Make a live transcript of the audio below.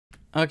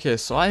Okay,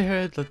 so I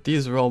heard that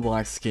these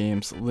Roblox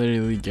games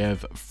literally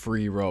give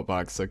free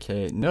Robux,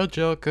 okay? No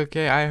joke,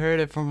 okay? I heard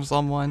it from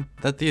someone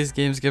that these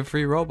games give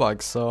free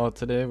Robux. So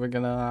today we're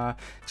gonna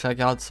check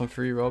out some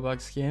free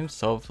Robux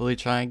games. Hopefully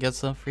try and get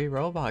some free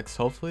Robux.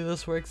 Hopefully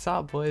this works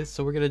out, boys.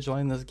 So we're gonna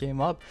join this game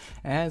up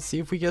and see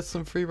if we get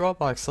some free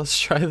Robux. Let's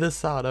try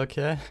this out,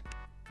 okay?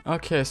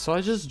 Okay, so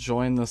I just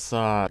joined this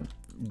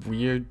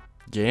weird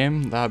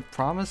game that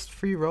promised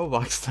free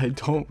Robux. I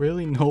don't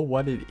really know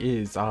what it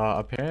is.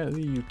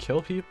 Apparently you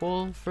kill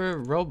people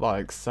for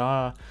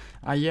Robux.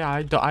 Yeah,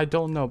 I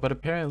don't know, but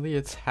apparently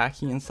it's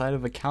hacking inside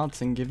of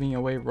accounts and giving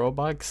away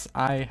Robux.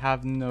 I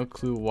have no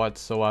clue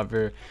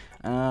whatsoever.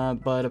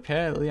 But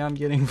apparently I'm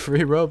getting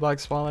free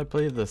Robux while I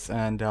play this,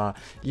 and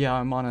yeah,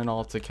 I'm on an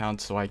alt account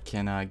so I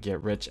can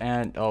get rich,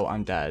 and oh,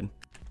 I'm dead.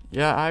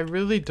 Yeah, I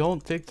really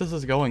don't think this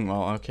is going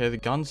well. Okay, the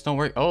guns don't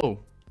work.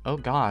 Oh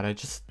god, I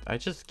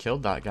just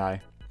killed that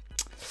guy.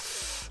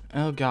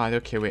 Oh god,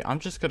 okay, wait, I'm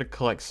just gonna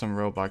collect some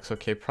Robux.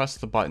 Okay, press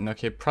the button.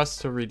 Okay, press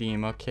to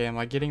redeem. Okay, am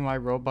I getting my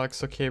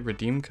Robux? Okay,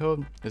 redeem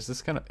code. Is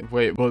this gonna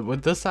wait, will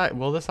this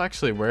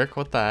actually work?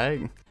 What the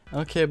heck?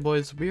 Okay,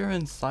 boys, we are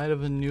inside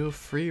of a new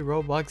free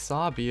Roblox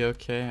obby,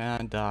 okay,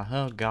 and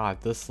oh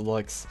god, this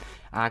looks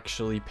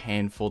actually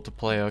painful to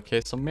play, okay?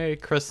 So Merry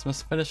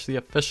Christmas, finish the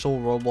official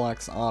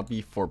Roblox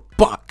obby for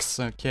bucks,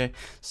 okay?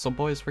 So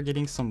boys, we're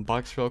getting some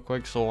bucks real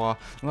quick, so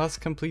let's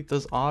complete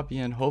this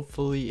obby and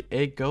hopefully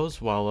it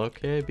goes well,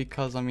 okay?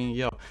 Because I mean,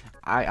 yo,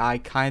 I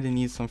kind of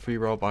need some free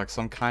Robux.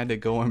 I'm kind of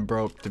going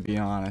broke, to be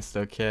honest,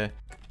 okay?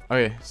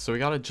 Okay, so we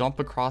gotta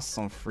jump across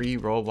some free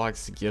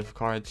Roblox gift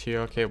cards here.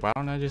 Okay, why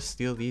don't I just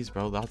steal these,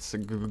 bro? That's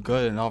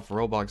good enough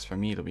Robux for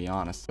me, to be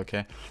honest.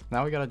 Okay,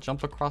 now we gotta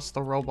jump across the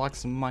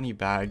Roblox money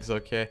bags.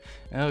 Okay,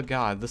 oh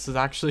god, this is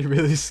actually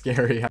really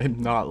scary.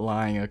 I'm not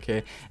lying.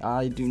 Okay,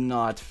 I do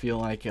not feel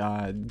like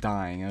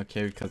dying.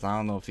 Okay, because I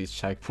don't know if these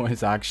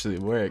checkpoints actually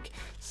work.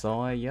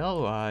 So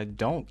yo,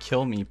 don't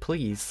kill me,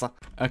 please.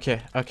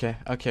 Okay,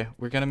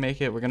 we're gonna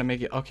make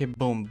it. Okay,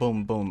 boom,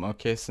 boom, boom.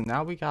 Okay, so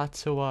now we got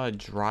to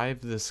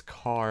drive this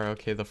car.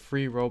 Okay, the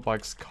free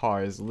Robux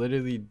car is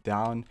literally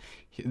down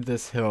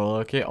this hill.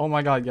 Okay, oh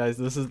my god, guys,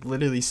 this is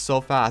literally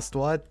so fast.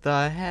 What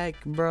the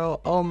heck,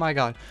 bro? Oh my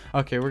god.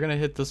 Okay, we're gonna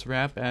hit this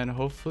ramp and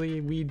hopefully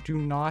we do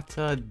not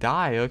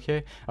die.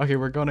 Okay,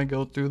 we're gonna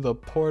go through the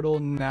portal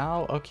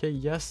now. Okay,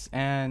 yes,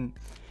 and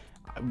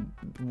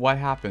what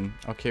happened?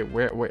 Okay,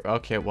 where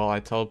okay, well, I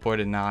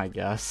teleported now, I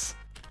guess.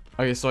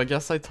 Okay, so I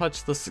guess I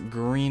touched this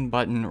green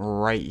button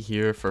right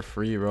here for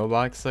free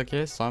Robux.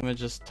 Okay, so I'm gonna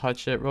just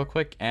touch it real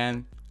quick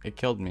and it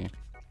killed me.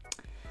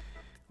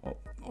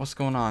 What's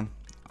going on?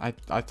 I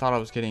thought I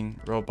was getting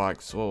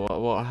Robux.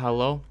 Well,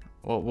 hello?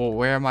 Well,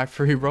 where are my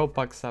free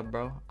Robux at,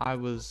 bro? I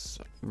was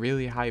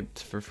really hyped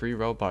for free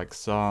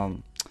Robux.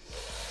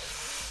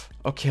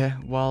 Okay,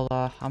 well,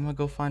 I'm gonna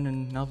go find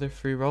another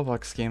free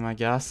Robux game, I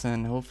guess,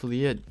 and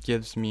hopefully it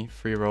gives me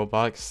free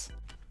Robux.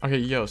 Okay,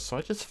 yo, so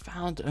I just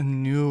found a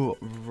new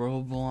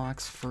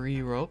Roblox free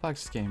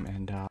Robux game,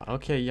 and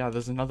okay, yeah,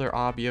 there's another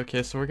obby.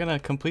 Okay, so we're gonna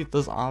complete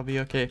this obby.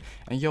 Okay,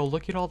 and yo,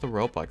 look at all the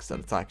Robux that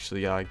it's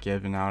actually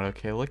giving out.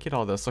 Okay, look at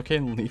all this. Okay,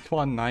 Elite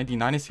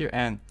 199 is here,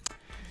 and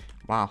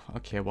wow,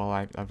 okay, well,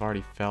 I've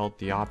already failed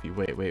the obby.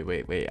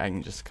 Wait, I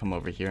can just come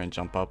over here and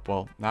jump up.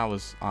 Well, that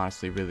was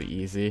honestly really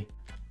easy.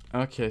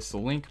 Okay, so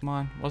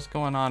Linkmon, what's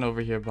going on over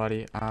here,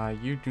 buddy?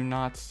 You do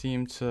not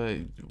seem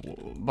to...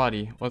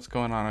 Buddy, what's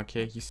going on?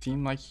 Okay, you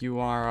seem like you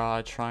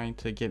are trying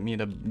to get me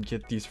to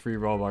get these free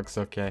Robux.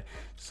 Okay,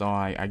 so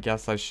I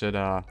guess I should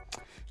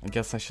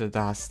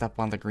step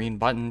on the green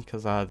button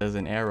because there's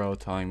an arrow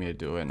telling me to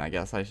do it, and I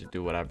guess I should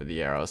do whatever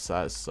the arrow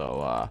says.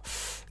 So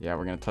yeah,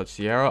 we're gonna touch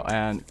the arrow,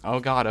 and oh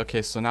god,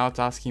 okay, so now it's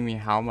asking me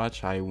how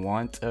much I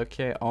want.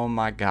 Okay, oh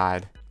my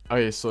god.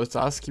 Okay, so it's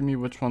asking me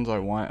which ones I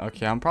want.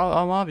 Okay, I'm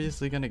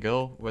obviously gonna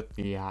go with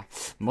the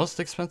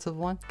most expensive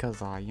one because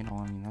you know,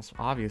 I mean, that's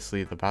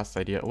obviously the best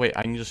idea. Wait,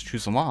 I can just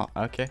choose them all.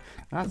 Okay,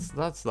 that's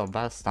the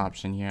best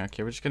option here.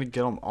 Okay, we're just gonna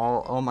get them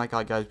all. Oh my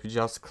god, guys, we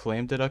just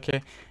claimed it.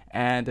 Okay,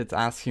 and it's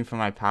asking for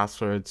my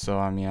password, so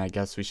I mean, I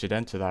guess we should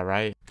enter that,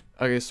 right?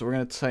 Okay, so we're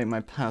gonna type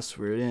my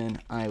password in.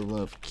 I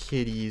love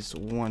kitties.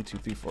 1 2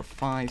 3 4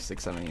 5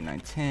 6 7 8 9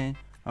 10.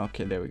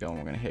 Okay, there we go.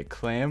 We're gonna hit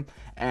claim,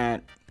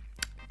 and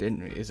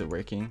is it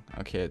working?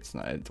 Okay, it's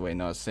not. Wait,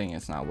 no, it's saying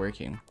it's not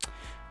working.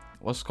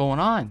 What's going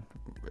on?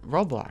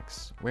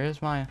 Roblox,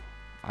 where's my...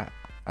 I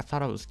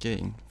thought I was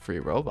getting free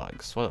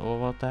Robux.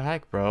 What the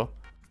heck, bro?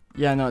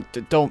 Yeah, no,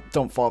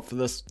 don't fall for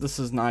this. This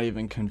is not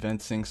even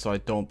convincing, so I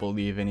don't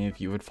believe any of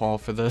you would fall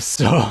for this.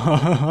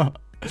 So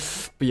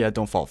but yeah,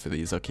 don't fall for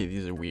these. Okay,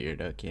 these are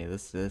weird. Okay,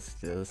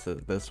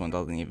 this one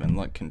doesn't even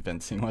look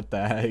convincing. What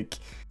the heck?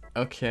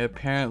 Okay,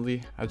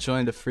 apparently I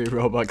joined a free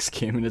Robux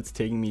game and it's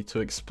taking me to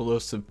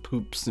Explosive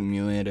Poop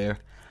Simulator.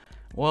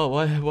 Well,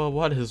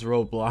 what has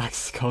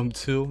Roblox come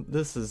to?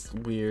 This is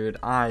weird.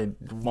 I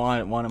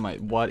want one of my...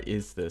 What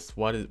is this?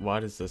 What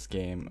is this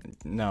game?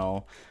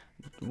 No.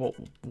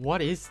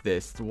 What is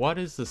this? What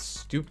is this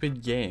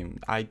stupid game?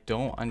 I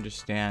don't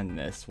understand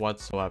this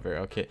whatsoever.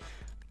 Okay.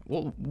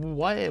 Well,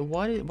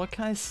 what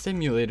kind of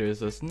simulator is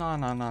this? No,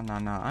 no, no, no,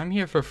 no. I'm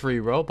here for free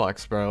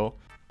Robux, bro.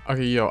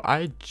 Okay, yo,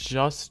 I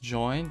just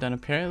joined, and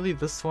apparently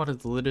this one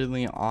is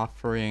literally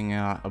offering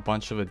a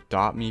bunch of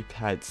Adopt Me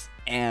pets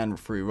and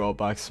free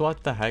Robux.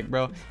 What the heck,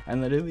 bro?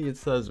 And literally it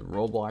says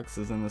Roblox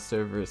is in the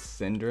server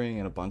cindering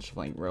and a bunch of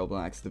like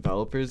Roblox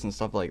developers and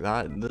stuff like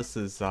that. This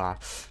is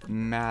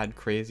mad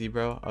crazy,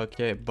 bro.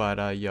 Okay,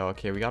 but yo,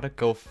 okay, we gotta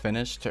go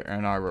finish to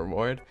earn our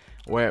reward.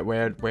 Where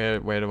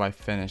do I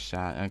finish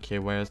at? Okay,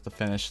 where's the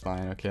finish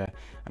line? Okay,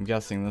 I'm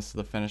guessing this is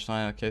the finish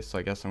line. Okay, so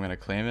I guess I'm gonna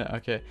claim it.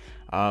 Okay,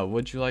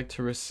 would you like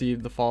to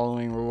receive the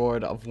following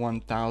reward of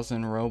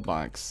 1,000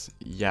 Robux?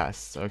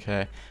 Yes.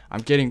 Okay,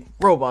 I'm getting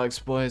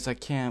Robux, boys. I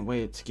can't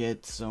wait to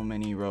get so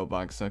many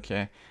Robux.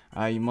 Okay,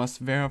 you must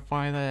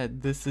verify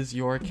that this is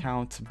your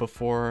account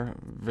before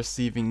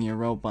receiving your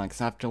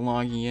Robux. After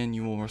logging in,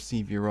 you will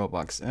receive your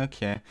Robux.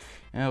 Okay.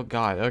 Oh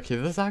god. Okay,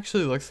 this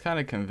actually looks kind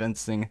of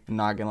convincing,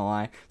 not gonna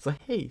lie. So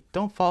hey,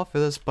 don't fall for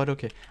this, but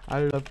okay.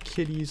 I love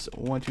kitties.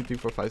 1 2 3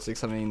 4 5 6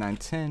 7 8 9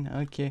 10.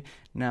 Okay,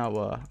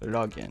 now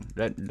log in.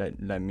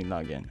 Let me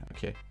log in.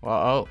 Okay. Well,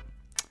 oh,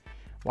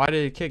 why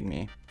did it kick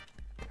me?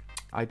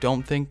 I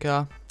don't think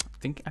I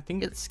think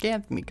it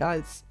scammed me,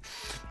 guys.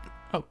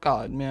 Oh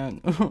god, man.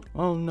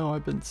 Oh no,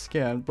 I've been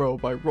scammed, bro,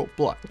 by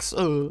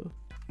Roblox.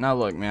 Now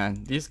look,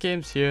 man, these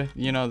games here,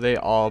 you know, they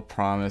all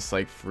promise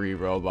like free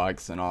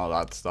Robux and all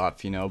that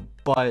stuff, you know,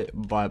 but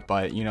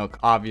you know,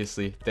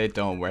 obviously they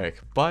don't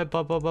work. But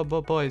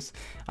boys,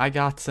 I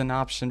got an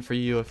option for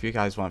you if you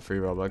guys want free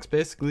Robux.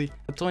 Basically,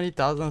 at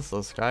 20,000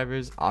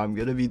 subscribers, I'm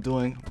gonna be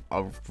doing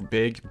a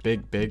big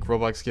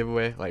Robux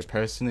giveaway, like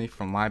personally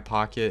from my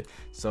pocket.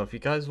 So if you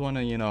guys want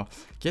to, you know,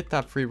 get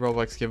that free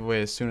Robux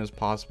giveaway as soon as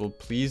possible,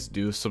 please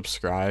do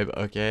subscribe,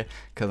 okay?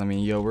 Because I mean,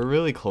 yo, we're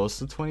really close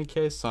to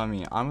 20k, so I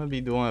mean, I'm gonna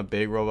be doing a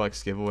big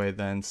Robux giveaway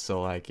then.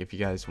 So like, if you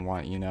guys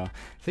want, you know,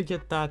 to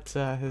get that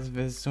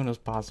as soon as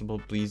possible,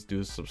 please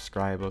do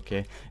subscribe,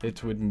 okay?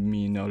 It would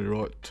mean a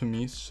lot to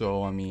me.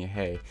 So I mean,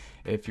 hey,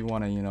 if you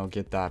want to, you know,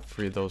 get that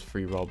those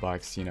free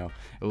Robux, you know,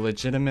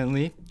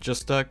 legitimately,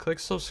 just click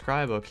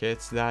subscribe, okay?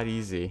 It's that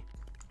easy.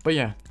 But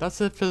yeah,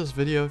 that's it for this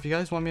video. If you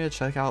guys want me to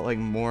check out like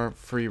more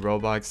free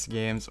Robux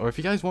games, or if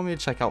you guys want me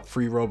to check out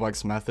free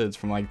Robux methods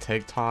from like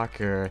TikTok,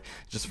 or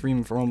just free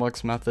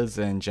Robux methods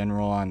in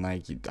general on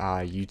like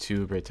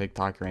YouTube or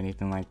TikTok or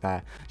anything like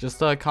that, just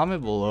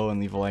comment below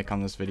and leave a like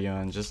on this video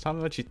and just tell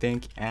me what you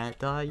think. And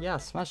yeah,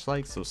 smash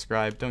like,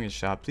 subscribe, don't get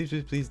shot,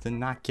 please do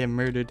not get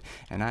murdered,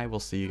 and I will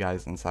see you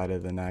guys inside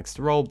of the next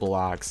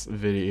Roblox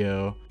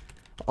video.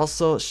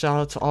 Also, shout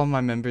out to all my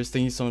members.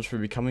 Thank you so much for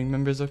becoming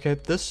members, okay?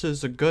 This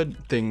is a good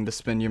thing to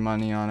spend your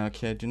money on,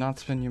 okay? Do not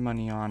spend your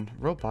money on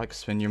Roblox.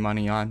 Spend your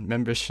money on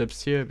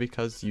memberships here,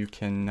 because you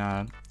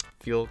can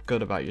feel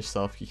good about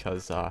yourself,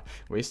 because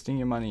wasting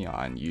your money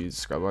on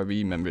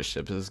ScrubRB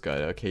memberships is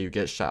good, okay? You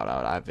get shout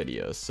out at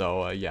videos.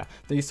 So yeah,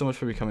 thank you so much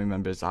for becoming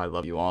members. I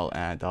love you all,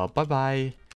 and bye bye.